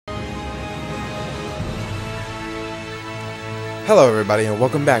Hello everybody and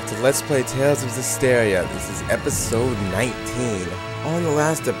welcome back to Let's Play Tales of Zestiria. This is episode 19. On the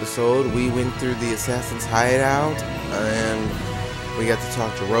last episode we went through the assassin's hideout and we got to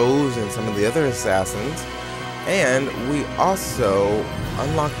talk to Rose and some of the other assassins, and we also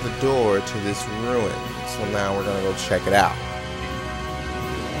unlocked the door to this ruin. So now we're gonna go check it out.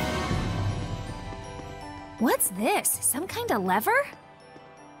 What's this? Some kind of lever?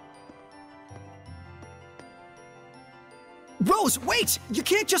 Rose, wait! You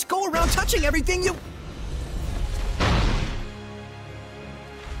can't just go around touching everything you...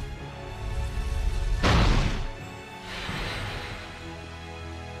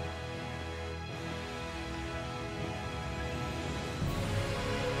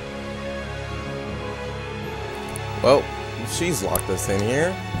 Well, she's locked us in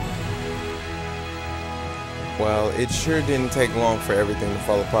here. Well, it sure didn't take long for everything to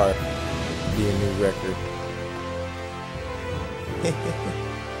fall apart. Be a new record.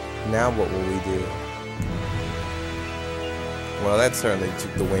 Now what will we do? Well, that certainly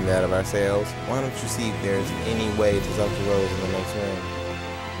took the wind out of our sails. Why don't you see if there's any way to talk to Rose in the next room?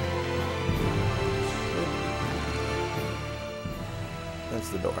 That's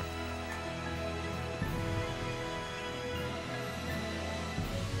the door.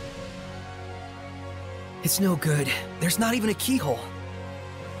 It's no good. There's not even a keyhole.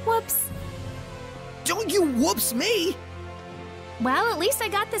 Whoops. Don't you whoops me! Well, at least I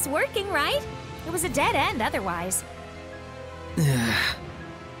got this working, right? It was a dead end otherwise.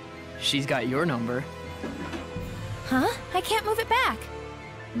 She's got your number. Huh? I can't move it back.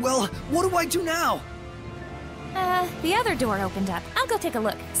 Well, what do I do now? The other door opened up. I'll go take a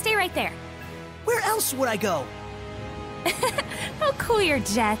look. Stay right there. Where else would I go? How cool your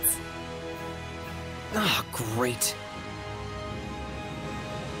jets. Ah, great.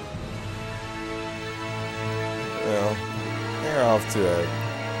 Well, they're off to a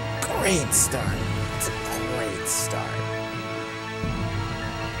great start. It's a great start.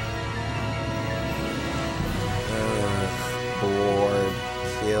 Bored.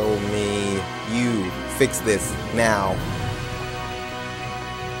 Kill me. You. Fix this now.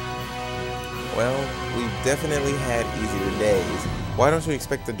 Well, we've definitely had easier days. Why don't you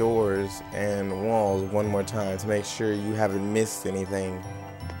inspect the doors and walls one more time to make sure you haven't missed anything?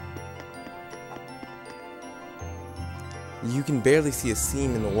 You can barely see a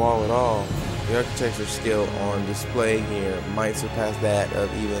seam in the wall at all. The architecture skill on display here might surpass that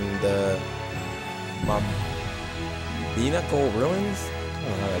of even the Mabinacle ruins? I don't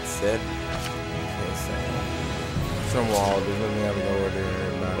know how that's said. Okay, so some wall, there's nothing out of the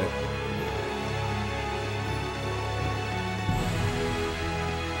ordinary about it.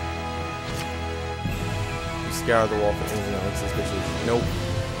 You scour the wall for anything that looks suspicious. Nope.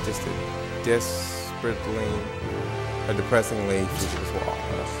 Just a desperately... a depressingly featureless wall.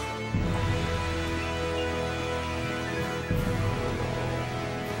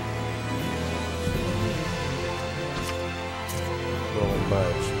 Roll and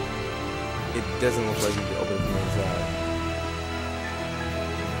budge. It doesn't look like you can open it from the inside.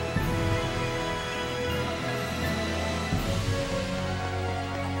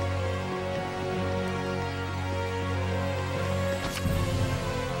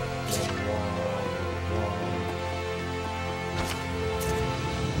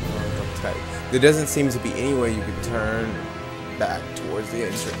 There doesn't seem to be anywhere you can turn back towards the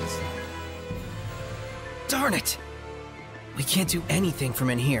entrance. Darn it! We can't do anything from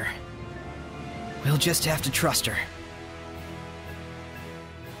in here. We'll just have to trust her.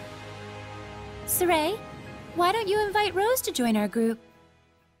 Saray, why don't you invite Rose to join our group?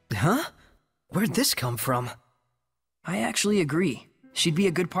 Huh? Where'd this come from? I actually agree. She'd be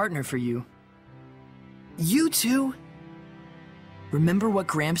a good partner for you. You two? Remember what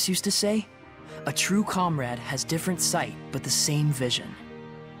Gramps used to say? A true comrade has different sight, but the same vision.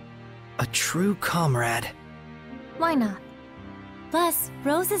 A true comrade. Why not? Plus,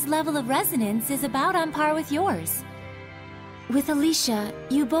 Rose's level of resonance is about on par with yours. With Alicia,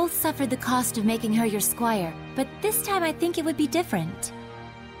 you both suffered the cost of making her your squire, but this time I think it would be different.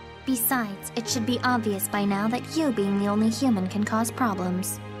 Besides, it should be obvious by now that you being the only human can cause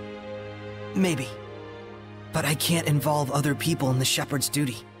problems. Maybe. But I can't involve other people in the shepherd's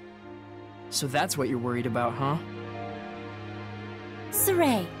duty. So that's what you're worried about, huh?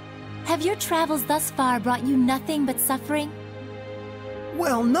 Saray, have your travels thus far brought you nothing but suffering?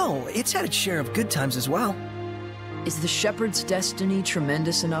 Well, no, it's had its share of good times as well. Is the shepherd's destiny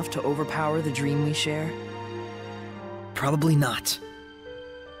tremendous enough to overpower the dream we share? Probably not.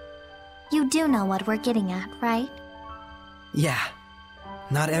 You do know what we're getting at, right? Yeah.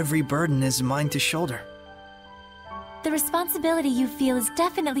 Not every burden is mine to shoulder. The responsibility you feel is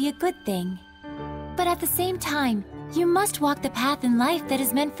definitely a good thing. But at the same time, you must walk the path in life that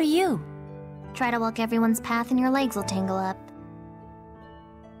is meant for you. Try to walk everyone's path and your legs will tangle up.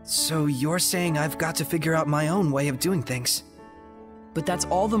 So you're saying I've got to figure out my own way of doing things? But that's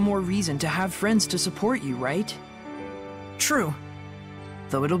all the more reason to have friends to support you, right? True.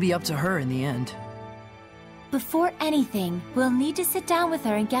 Though it'll be up to her in the end. Before anything, we'll need to sit down with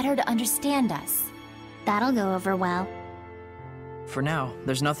her and get her to understand us. That'll go over well. For now,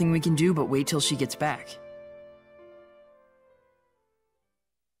 there's nothing we can do but wait till she gets back.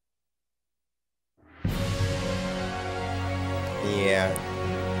 Yeah.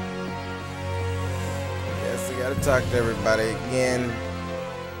 Guess I gotta talk to everybody again.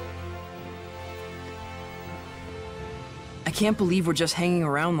 I can't believe we're just hanging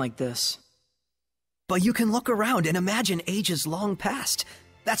around like this. But you can look around and imagine ages long past.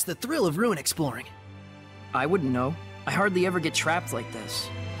 That's the thrill of ruin exploring. I wouldn't know. I hardly ever get trapped like this.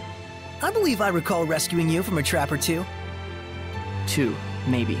 I believe I recall rescuing you from a trap or two. 2,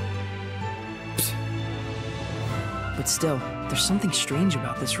 maybe. But still, there's something strange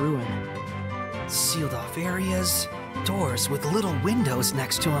about this ruin. Sealed off areas, doors with little windows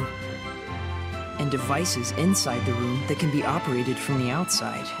next to them. And devices inside the room that can be operated from the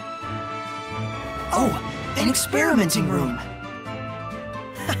outside. Oh, an experimenting room!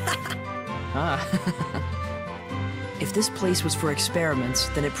 Ah. If this place was for experiments,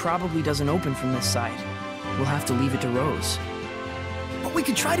 then it probably doesn't open from this side. We'll have to leave it to Rose. But we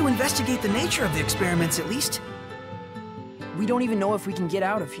could try to investigate the nature of the experiments at least. We don't even know if we can get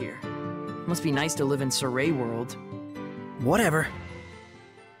out of here. Must be nice to live in Saray World. Whatever.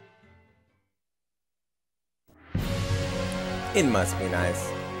 It must be nice.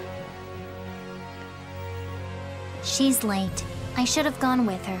 She's late. I should have gone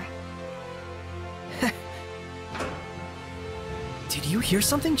with her. Did you hear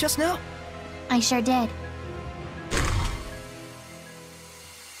something just now? I sure did.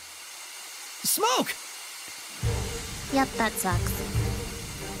 Smoke! Yep, that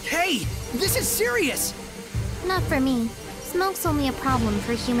sucks. Hey, this is serious! Not for me. Smoke's only a problem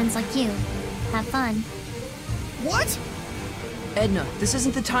for humans like you. Have fun. What? Edna, this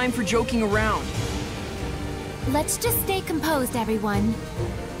isn't the time for joking around. Let's just stay composed, everyone.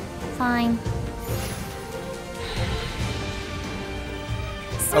 Fine.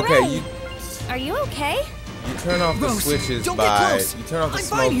 Okay, Are you okay? you turn off the Rose, switches don't get by close. you turn off the I'm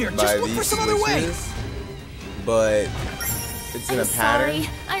smoke fine here. by Just look these for some other way. switches, but it's in I'm a pattern. sorry.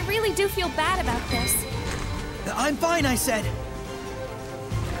 I really do feel bad about this. I'm fine, I said. So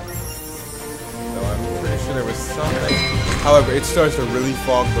I'm pretty sure there was something. However, it starts to really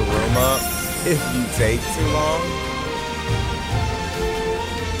fog the room up if you take too long.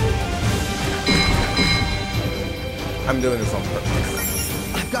 I'm doing this on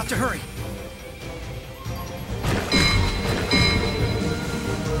purpose. I've got to hurry.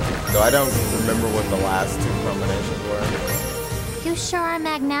 Though I don't remember what the last two combinations were. You sure are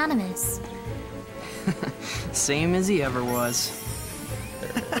magnanimous. Same as he ever was.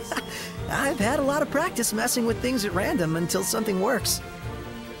 I've had a lot of practice messing with things at random until something works.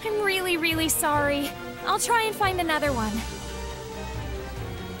 I'm really, really sorry. I'll try and find another one.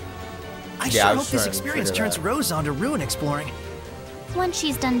 I Yeah, sure I was hope this trying to experience figure turns that. Rose on to ruin exploring. Once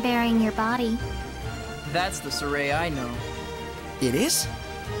she's done burying your body. That's the Saray I know. It is?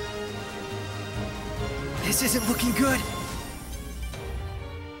 This isn't looking good.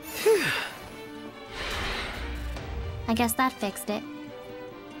 I guess that fixed it.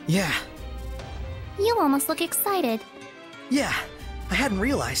 Yeah, You almost look excited. yeah. I hadn't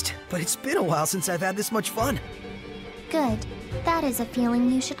realized, but it's been a while since I've had this much fun. Good. That is a feeling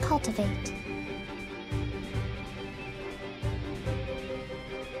you should cultivate.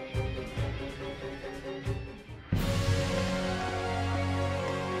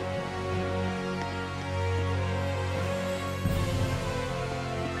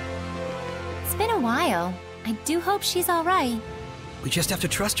 It's been a while. I do hope she's all right. We just have to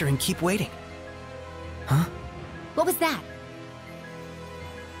trust her and keep waiting. What was that?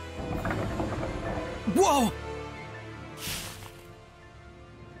 Whoa!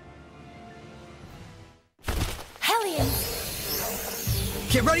 Hellions!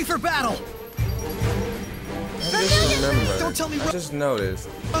 Get ready for battle! I just remember. Don't tell me I just noticed.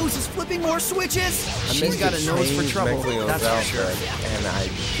 Rose is flipping more switches! I She's meant got to a nose for change trouble, Meglio's that's for sure. outfit, and I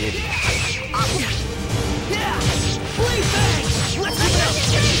didn't. Yeah! Blade bang! Let's go!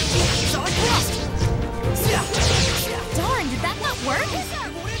 Sonic thrust! Darn, did that not work?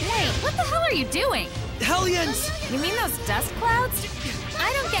 Wait, what the hell are you doing? Hellions! You mean those dust clouds?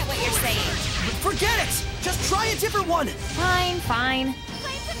 I don't get what you're saying. For Forget it! Just try a different one! Fine, fine.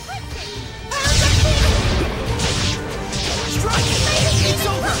 Strike! It's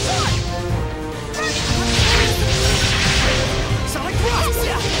over! Sonic thrust!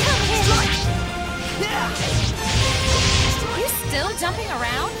 Strike! Yeah! You still jumping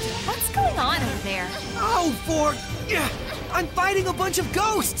around? What's going on over there? Oh, yeah! I'm fighting a bunch of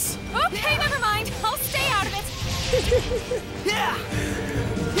ghosts! Okay, never mind. I'll stay out of it. Yeah!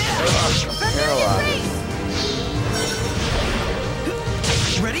 Yeah! Paralyzed.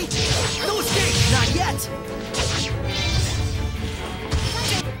 Ready? No escape! Not yet!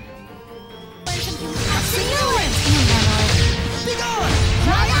 Stimulant! Be gone!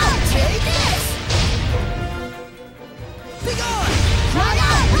 Try out! Take this! Be gone! Try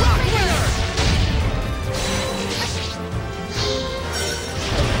out! Rock winner!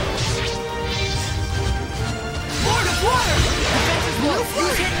 Lord of water! Defenses low!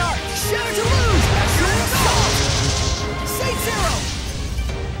 Use hidden art! Shatter to lose! Absolute assault! Saint Zero!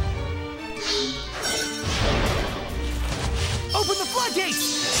 Open the floodgates!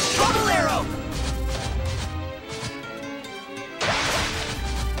 Bubble arrow!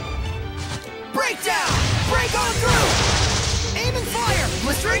 Breakdown! Break on through! Aim and fire!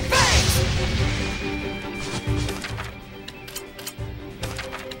 Blistering bangs!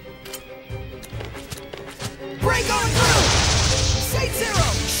 Break on through! Saint Zero!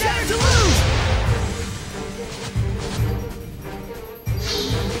 Shatter to lose!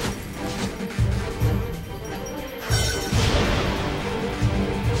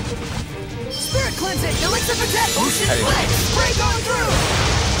 Spirit cleansing! Elixir protect! Ocean split! Break on through!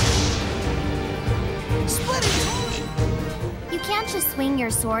 Splitting! You can't just swing your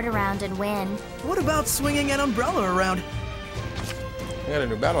sword around and win. What about swinging an umbrella around? I got a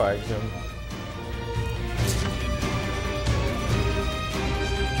new battle action.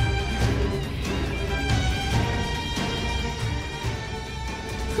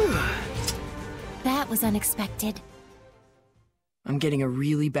 That was unexpected. I'm getting a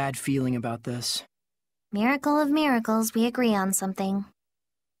really bad feeling about this. Miracle of miracles, we agree on something.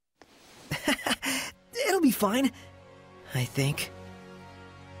 It'll be fine, I think.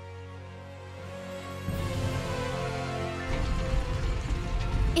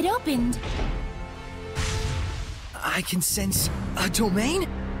 It opened. I can sense a domain?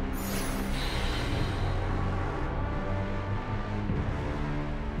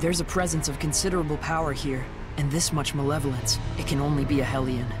 There's a presence of considerable power here, and this much malevolence. It can only be a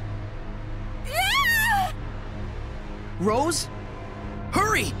Hellion. Rose?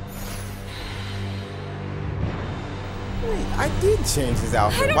 Hurry! Wait, I did change his I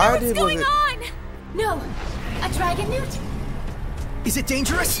outfit. don't Why know what's did going was it? on. No, a dragon newt. Is it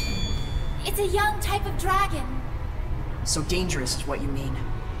dangerous? It's a young type of dragon. So dangerous is what you mean.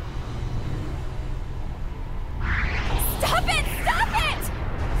 Stop it! Stop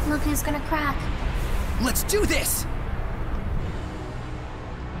it! Look who's gonna crack. Let's do this!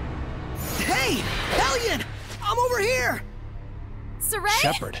 Hey! Hellion! I'm over here! Saray?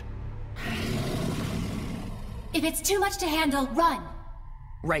 Shepard. If it's too much to handle, run.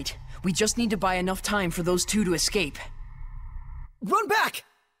 Right. We just need to buy enough time for those two to escape. Run back!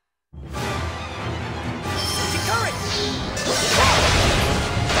 Current!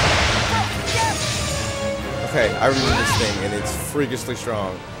 Okay, I remember this thing, and it's freakishly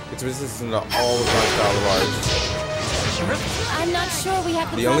strong. It's resistant to all of my style of arts. I'm not sure we have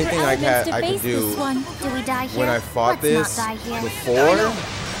the The only proper thing I elements to could face do this one. Do we die here? when I fought Let's this not die here. before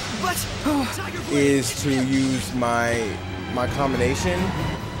But Tiger Blade. is to use my combination.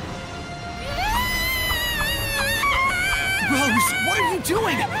 Rose, what are you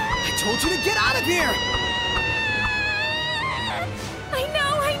doing? I told you to get out of here!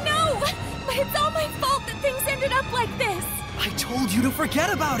 I know, but it's all my fault that things ended up like this. I told you to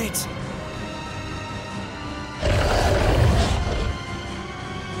forget about it!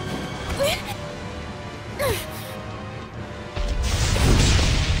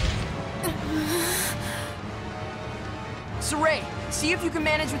 Saray, see if you can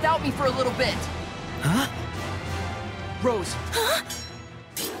manage without me for a little bit. Huh? Rose.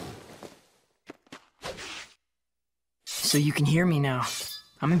 So you can hear me now.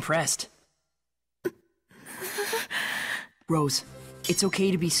 I'm impressed. Rose, it's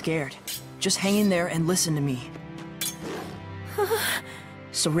okay to be scared. Just hang in there and listen to me.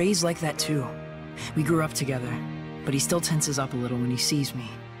 Saray's like that too. We grew up together, but he still tenses up a little when he sees me.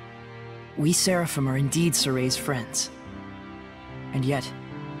 We Seraphim are indeed Saray's friends. And yet,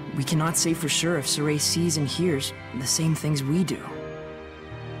 we cannot say for sure if Saray sees and hears the same things we do.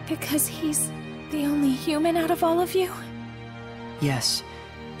 Because he's the only human out of all of you? Yes,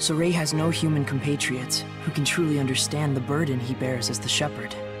 Saray has no human compatriots who can truly understand the burden he bears as the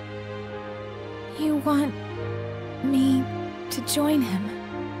shepherd. You want me to join him?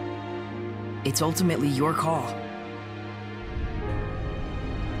 It's ultimately your call.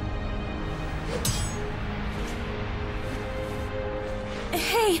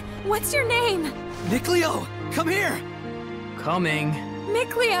 Hey, what's your name? Nicleo, come here! Coming.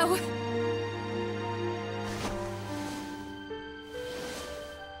 Nicleo!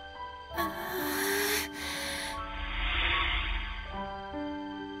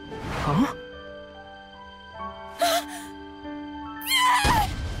 Huh?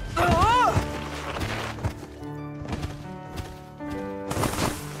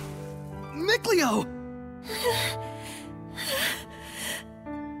 Nicleo!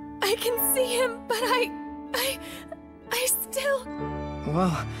 I can see him, but I still...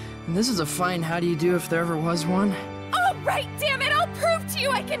 Well, this is a fine how do you do if there ever was one. All right, damn it! I'll prove to you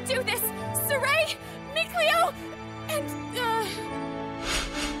I can do this! Saray, Nicleo, and,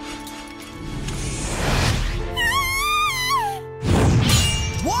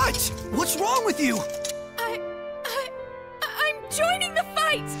 What? What's wrong with you? I'm joining the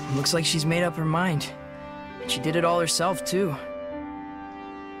fight! Looks like she's made up her mind. She did it all herself, too.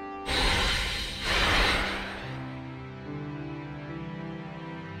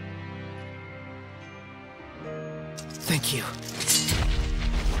 Thank you.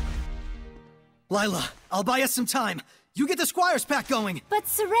 Lila, I'll buy us some time. You get the Squire's pack going. But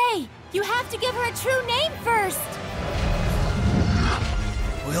Saray, you have to give her a true name first!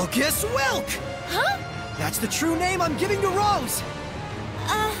 Wilkes Wilk! Huh? That's the true name I'm giving to Rose!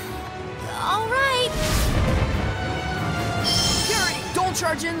 Alright. Don't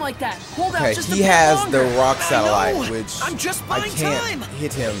charge in like that. Hold out Okay, just a he bit has longer. the rock satellite, know. which I'm just I buying can't time.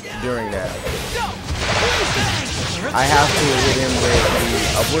 hit him during that. Go! Bang! I have to hit him with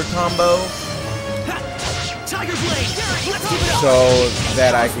the upward combo Tiger Blade! Let's keep it up! so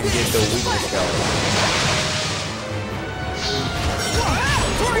that I can get the weakness going.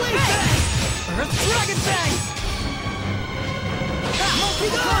 Blade Bang! Earth Dragon Bang! Monkey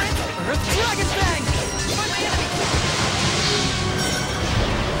Current! Earth Dragon Bang! Find my enemy!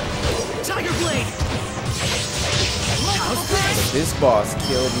 Tiger Blade! How's this? But this boss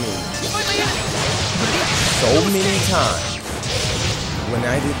killed me Find my enemy! so many times when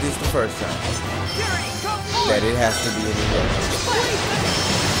I did this the first time that it has to be in the way.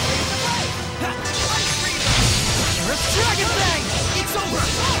 Earth Dragon Bang! It's over!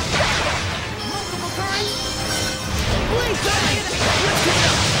 Multiple currents! Blade Bang! Let's get it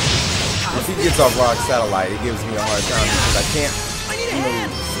up! If he gets off rock satellite, it gives me a hard time because I can't. I need a hand!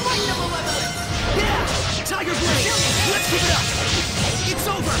 Smite double level! Yeah! Tiger Blade! Let's keep it up! It's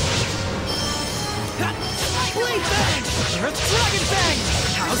over! Blade Bang! Earth Dragon Bang!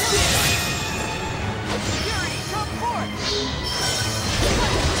 How's this? Fury, come forth!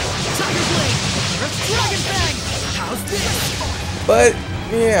 Tiger Blade! Earth Dragon Bang! How's this? But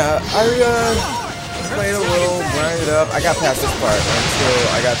yeah, I played a little, grinded up. I got past this part until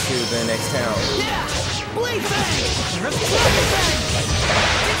I got to the next town. Yeah! Blade Bang! Earth Dragon Bang!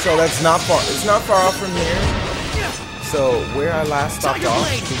 So that's not far. It's not far off from here. So where I last stopped off,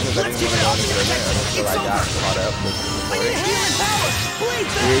 because I didn't want to go any further until I got caught up with the recording,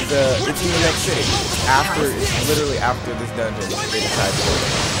 is it's in the next city. It's literally after this dungeon. They decide to go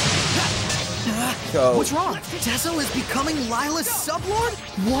there. So What's wrong? Tezo is becoming Lila's sublord?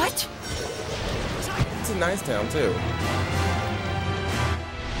 What? it's a nice town too.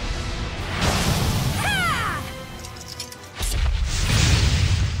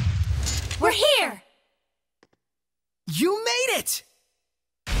 We're here! You made it!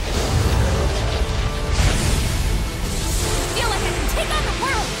 Feel like I can take on the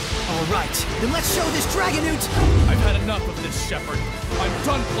world! All right, then let's show this Dragonute! I've had enough of this, Shepard. I'm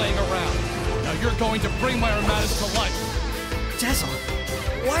done playing around. Now you're going to bring my armadas to life. Tezo,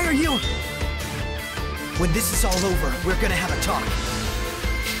 why are you... When this is all over, we're gonna have a talk.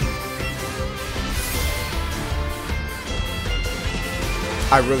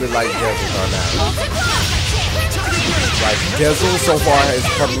 I really like Gezzle on that. Like Gezzle so far is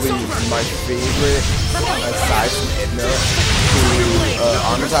probably my favorite, aside from Edna, to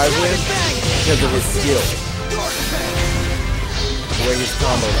armatize with because of his skill. The way his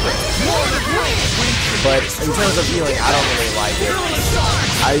combos work. But in terms of healing, I don't really like it.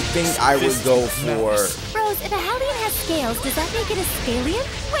 I think I would go for... Rose, if a Hellion has scales, does that make it a Scalian?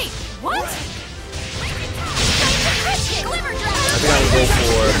 Wait, what? I think I would go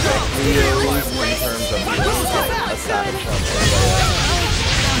for Cleo's in terms of healing, aside from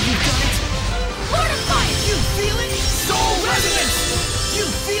You feel it? Soul resonance! You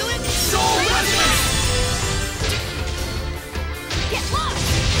feel it? Soul resonance! Get lost!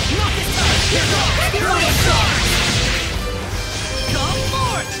 Knock it out! Here goes! Furious Charge! Come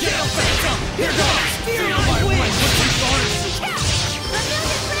forth! Gale Phantom! Here goes! Feel my wings!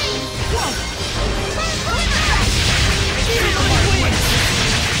 Whoa! Feel my wings!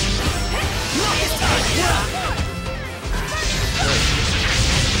 Knock it out!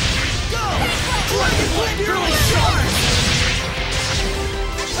 Go! Dragon Blade! Furious Charge!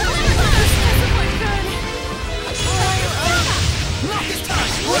 Knock it out!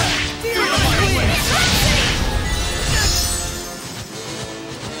 Feel my wings!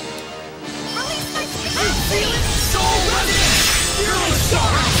 You feel it? Soul resonance! Furious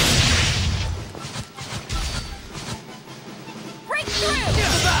Charge! Break through!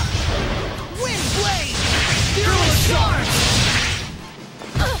 Give it back! Wind Blade! Furious Charge!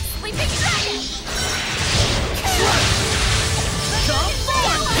 Sleeping Dragon! Strike! Come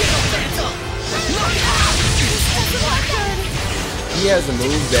forward! Gale Phantom! Knock it out! He has a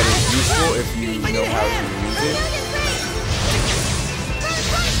move that is useful if you know how to use it.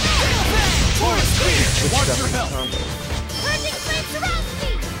 Taurus Spear! Which Watch stuff your is health. combo. Purging Flame surrounds me!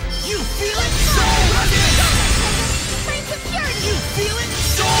 You feel it? Soul resonance! Flames of Purity! You feel it?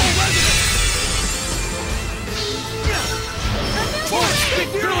 Soul resonance! Taurus Spear!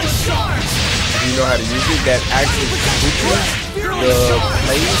 Furious Charge! You know how to use it. That actually switches the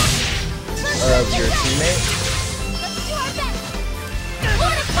place of your teammate. Let's do our best!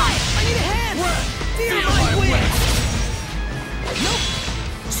 Lord of Fire! I need a hand! Feel my wings! Nope!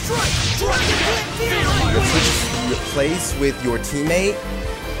 Strike! Dragon Blade! Feel my It wings! switches the place with your teammate.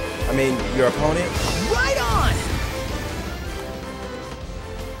 I mean, your opponent. Right on!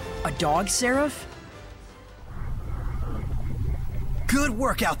 A dog, Seraph? Good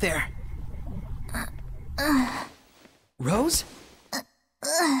work out there. Rose?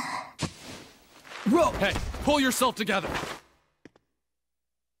 Hey, pull yourself together.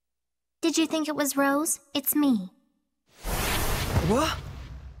 Did you think it was Rose? It's me. What?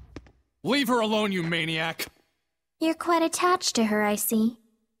 Leave her alone, you maniac. You're quite attached to her, I see.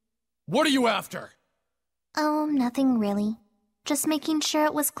 What are you after? Oh, nothing really. Just making sure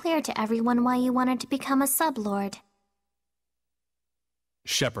it was clear to everyone why you wanted to become a sublord.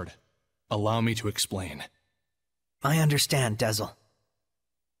 Shepard, allow me to explain. I understand, Dazzle.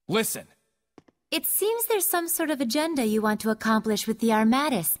 Listen, It seems there's some sort of agenda you want to accomplish with the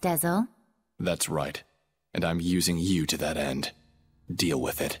Armatis, Dezel. that's right. And I'm using you to that end. Deal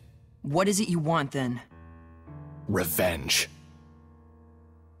with it. What is it you want, then? Revenge.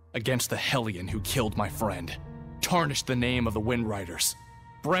 Against the Hellion who killed my friend, tarnished the name of the Wind Riders,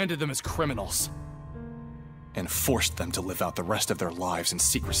 branded them as criminals, and forced them to live out the rest of their lives in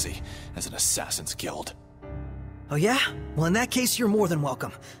secrecy as an assassin's guild. Oh yeah? Well, in that case, you're more than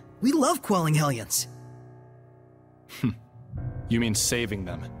welcome. We love quelling Hellions. You mean saving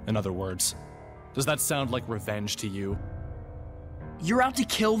them, in other words. Does that sound like revenge to you? You're out to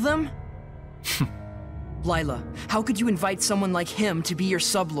kill them? Lila, how could you invite someone like him to be your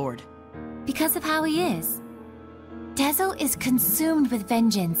sublord? Because of how he is. Dezel is consumed with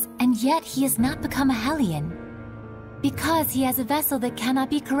vengeance, and yet he has not become a Hellion. Because he has a vessel that cannot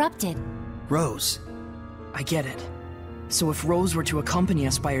be corrupted. Rose. I get it. So if Rose were to accompany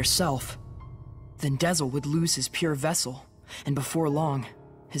us by herself, then Dezel would lose his pure vessel, and before long,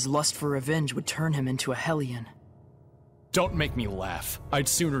 his lust for revenge would turn him into a Hellion. Don't make me laugh. I'd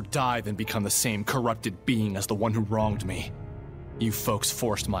sooner die than become the same corrupted being as the one who wronged me. You folks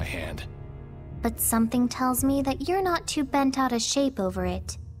forced my hand. But something tells me that you're not too bent out of shape over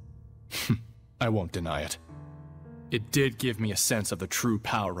it. I won't deny it. It did give me a sense of the true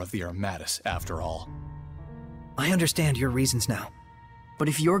power of the Armatis, after all. I understand your reasons now. But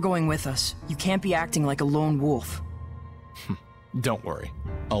if you're going with us, you can't be acting like a lone wolf. Don't worry.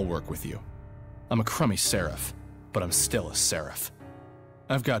 I'll work with you. I'm a crummy seraph, but I'm still a seraph.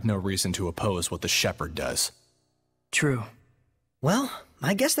 I've got no reason to oppose what the Shepherd does. True. Well,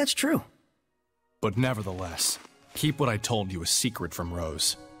 I guess that's true. But nevertheless, keep what I told you a secret from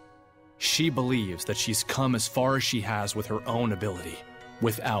Rose. She believes that she's come as far as she has with her own ability,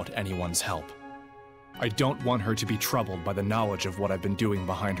 without anyone's help. I don't want her to be troubled by the knowledge of what I've been doing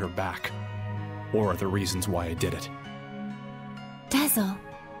behind her back, or the reasons why I did it. Dezel.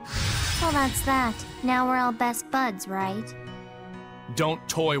 Well, that's that. Now we're all best buds, right? Don't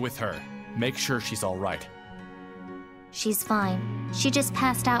toy with her. Make sure she's all right. She's fine. She just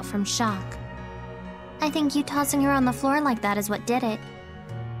passed out from shock. I think you tossing her on the floor like that is what did it.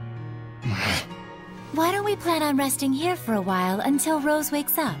 Why don't we plan on resting here for a while until Rose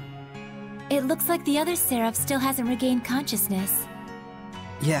wakes up? It looks like the other Seraph still hasn't regained consciousness.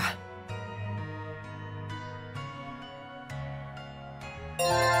 Yeah.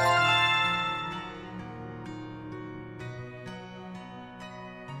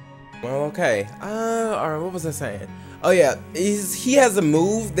 Well, okay. Alright, what was I saying? Oh yeah, he has a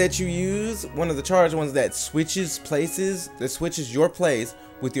move that you use, one of the charged ones that switches places, that switches your place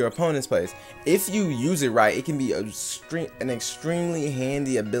with your opponent's place. If you use it right, it can be an extremely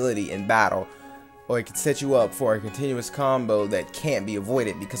handy ability in battle, or it can set you up for a continuous combo that can't be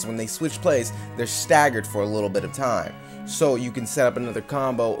avoided, because when they switch place, they're staggered for a little bit of time. So you can set up another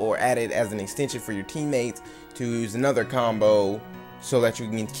combo or add it as an extension for your teammates to use another combo so that you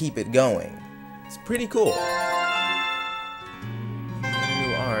can keep it going. It's pretty cool.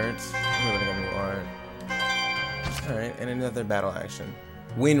 New art. Everybody got new art. Alright, and another battle action.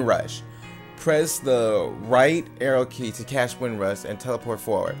 Wind Rush. Press the right arrow key to cast Wind Rush and teleport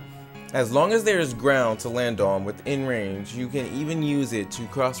forward. As long as there is ground to land on within range, you can even use it to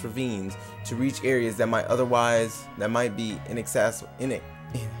cross ravines to reach areas that might be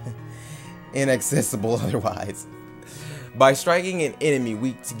inaccessible otherwise. By striking an enemy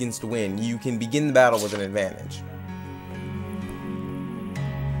weak against the wind, you can begin the battle with an advantage.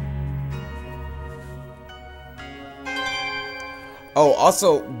 Oh,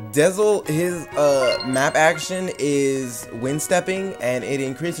 also, Dezel, his map action is wind stepping, and it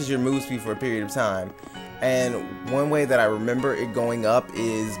increases your move speed for a period of time. And one way that I remember it going up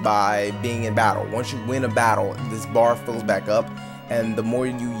is by being in battle. Once you win a battle, this bar fills back up, and the more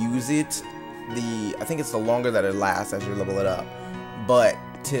you use it, I think it's the longer that it lasts as you level it up. But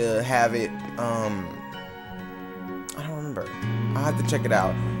to have it, I don't remember. I'll have to check it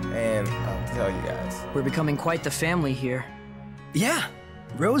out, and I'll tell you guys. We're becoming quite the family here. Yeah,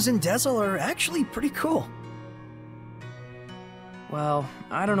 Rose and Dezel are actually pretty cool. Well,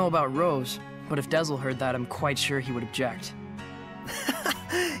 I don't know about Rose, but if Dezel heard that, I'm quite sure he would object.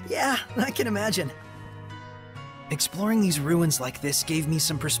 Yeah, I can imagine. Exploring these ruins like this gave me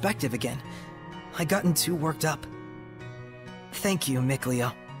some perspective again. I'd gotten too worked up. Thank you,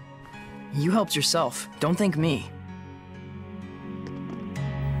 Mikleo. You helped yourself. Don't thank me.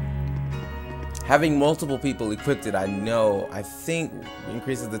 Having multiple people equipped it, I think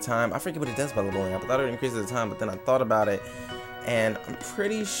increases the time. I forget what it does by leveling up. I thought it increases the time, but then I thought about it, and I'm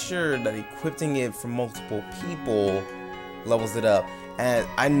pretty sure that equipping it for multiple people levels it up. And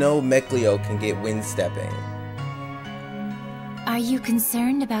I know Mikleo can get wind stepping. Are you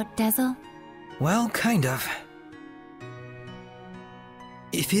concerned about Dezel? Well, kind of.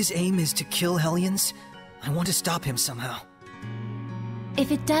 If his aim is to kill Hellions, I want to stop him somehow. If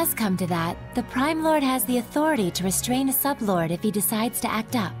it does come to that, the Prime Lord has the authority to restrain a Sublord if he decides to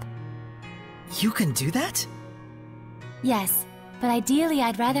act up. You can do that? Yes, but ideally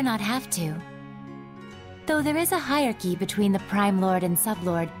I'd rather not have to. Though there is a hierarchy between the Prime Lord and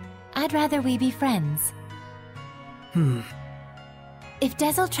Sublord, I'd rather we be friends. If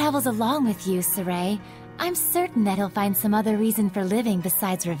Dezel travels along with you, Saray, I'm certain that he'll find some other reason for living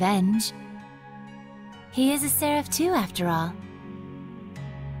besides revenge. He is a Seraph too, after all.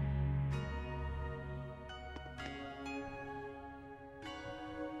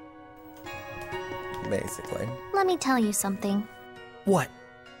 Basically. Let me tell you something. What?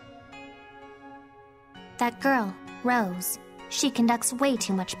 That girl, Rose, she conducts way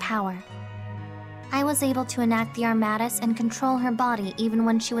too much power. I was able to enact the Armatus and control her body even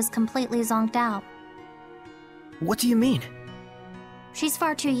when she was completely zonked out. What do you mean? She's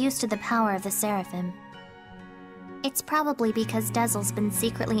far too used to the power of the Seraphim. It's probably because Dezel's been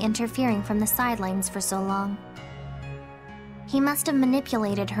secretly interfering from the sidelines for so long. He must have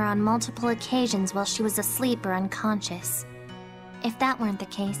manipulated her on multiple occasions while she was asleep or unconscious. If that weren't the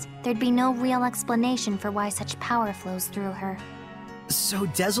case, there'd be no real explanation for why such power flows through her. So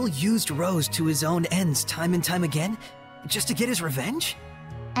Dezel used Rose to his own ends time and time again? Just to get his revenge?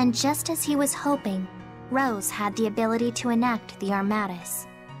 And just as he was hoping, Rose had the ability to enact the Armatus.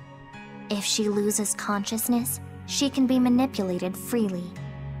 If she loses consciousness, she can be manipulated freely.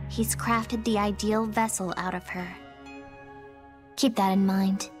 He's crafted the ideal vessel out of her. Keep that in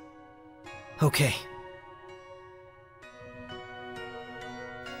mind. Okay.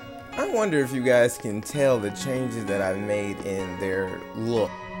 I wonder if you guys can tell the changes that I've made in their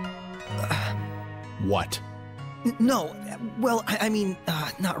look. What? No, well, I mean,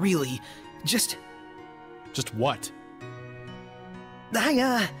 not really. Just what?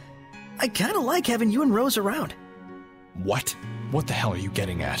 I kinda like having you and Rose around. What? What the hell are you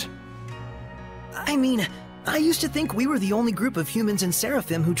getting at? I mean, I used to think we were the only group of humans and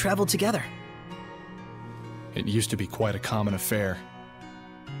Seraphim who traveled together. It used to be quite a common affair.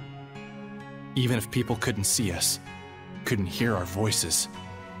 Even if people couldn't see us, couldn't hear our voices,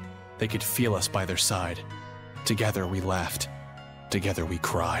 They could feel us by their side. Together we laughed. Together we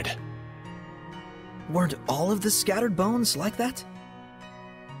cried. Weren't all of the scattered bones like that?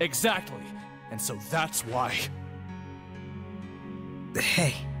 Exactly. And so that's why.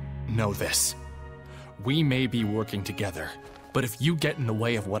 Hey. Know this. We may be working together, but if you get in the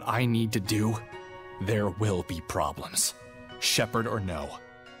way of what I need to do, there will be problems. Shepherd or no.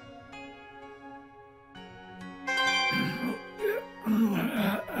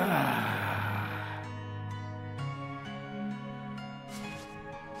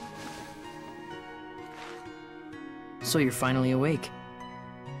 So you're finally awake.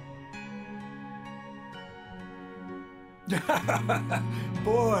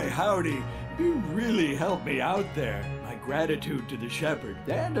 Boy, howdy. You really helped me out there. My gratitude to the shepherd,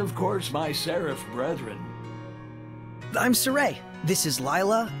 and of course my seraph brethren. I'm Saray. This is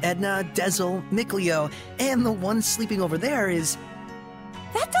Lila, Edna, Dezel, Mikleo, and the one sleeping over there is...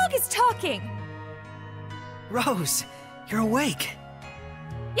 That dog is talking! Rose, you're awake.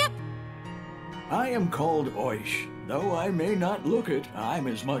 Yep. I am called Oish. Though I may not look it, I'm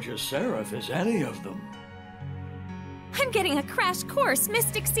as much a seraph as any of them. I'm getting a crash course,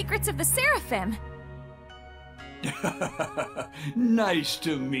 Mystic Secrets of the Seraphim. Nice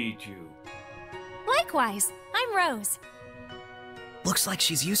to meet you. Likewise, I'm Rose. Looks like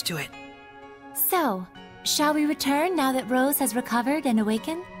she's used to it. So, shall we return now that Rose has recovered and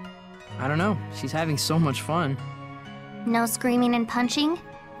awakened? I don't know. She's having so much fun. No screaming and punching?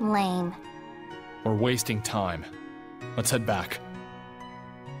 Lame. We're wasting time. Let's head back.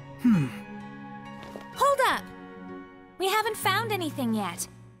 Hold up! We haven't found anything yet.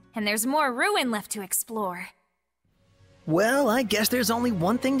 And there's more ruin left to explore. Well, I guess there's only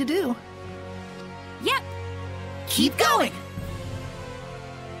one thing to do. Yep! Keep going!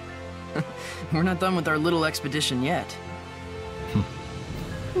 We're not done with our little expedition yet.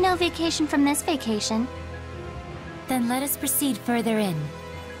 No vacation from this vacation. Then let us proceed further in.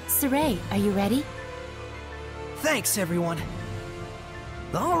 Saray, are you ready? Thanks, everyone.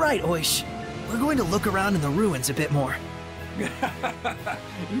 All right, Oish. We're going to look around in the ruins a bit more.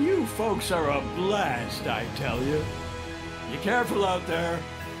 You folks are a blast, I tell you. Be careful out there.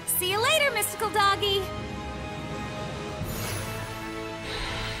 See you later, mystical doggy!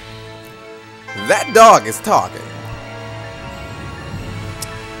 That dog is talking.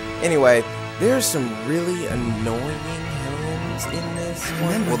 Anyway, there's some really annoying helms in this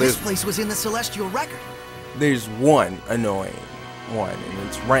one. Remember, this place was in the Celestial Record. There's one annoying one, and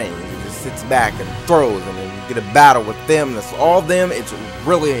it's Rain. He just sits back and throws, and then you get a battle with them. That's all them. It's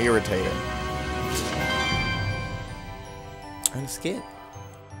really irritating. And skip.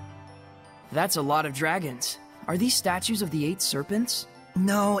 That's a lot of dragons. Are these statues of the 8 serpents?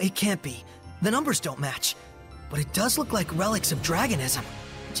 No, it can't be. The numbers don't match. But it does look like relics of dragonism.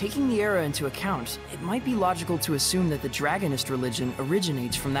 Taking the era into account, it might be logical to assume that the Dragonist religion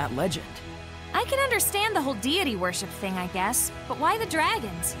originates from that legend. I can understand the whole deity worship thing, I guess, but why the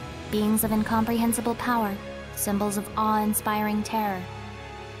dragons? Beings of incomprehensible power, symbols of awe-inspiring terror.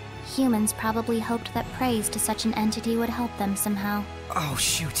 Humans probably hoped that praise to such an entity would help them somehow. Oh,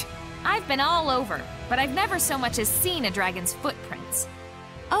 shoot. I've been all over, but I've never so much as seen a dragon's footprints.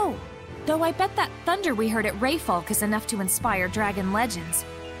 Oh, though I bet that thunder we heard at Rayfalk is enough to inspire dragon legends.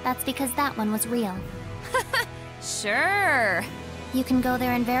 That's because that one was real. Sure. You can go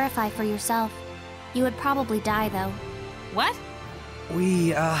there and verify for yourself. You would probably die, though. What?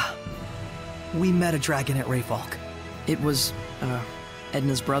 We met a dragon at Rayfalk. It was,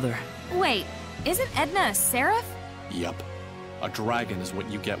 Edna's brother. Wait, isn't Edna a seraph? Yup. A dragon is what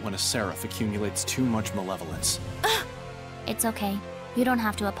you get when a seraph accumulates too much malevolence. It's okay. You don't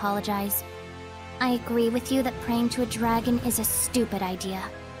have to apologize. I agree with you that praying to a dragon is a stupid idea.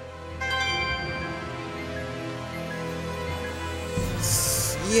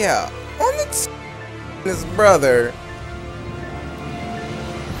 Yeah, on his brother.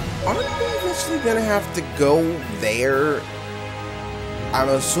 Aren't we eventually gonna have to go there? I'm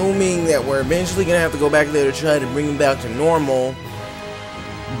assuming that we're eventually gonna have to go back there to try to bring him back to normal.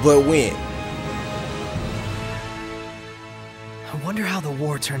 But when? I wonder how the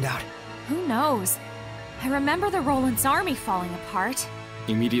war turned out. Who knows? I remember the Roland's army falling apart.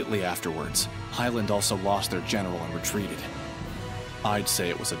 Immediately afterwards, Highland also lost their general and retreated. I'd say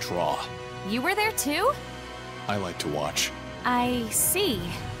it was a draw. You were there too? I like to watch. I see.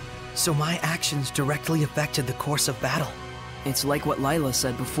 So my actions directly affected the course of battle. It's like what Lila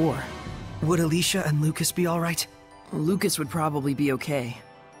said before. Would Alicia and Lucas be alright? Lucas would probably be okay.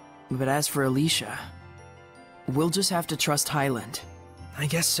 But as for Alicia, we'll just have to trust Highland. I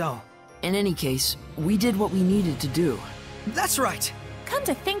guess so. In any case, we did what we needed to do. That's right. come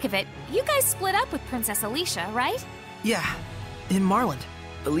to think of it, you guys split up with Princess Alicia, right? Yeah, in Marland.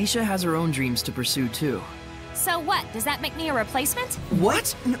 Alicia has her own dreams to pursue, too. So what, does that make me a replacement?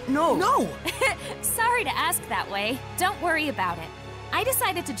 What? No. No! Sorry to ask that way. Don't worry about it. I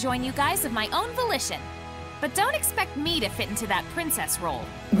decided to join you guys of my own volition. But don't expect me to fit into that princess role.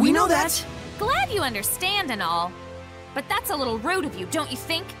 We know that! Glad you understand and all. But that's a little rude of you, don't you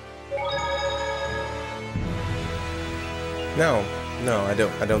think? No, I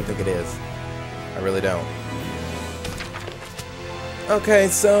don't think it is. I really don't. Okay,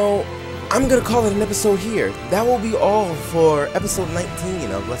 so I'm gonna call it an episode here. That will be all for episode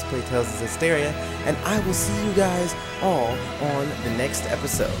 19 of Let's Play Tales of Zestiria, and I will see you guys all on the next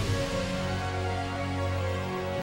episode.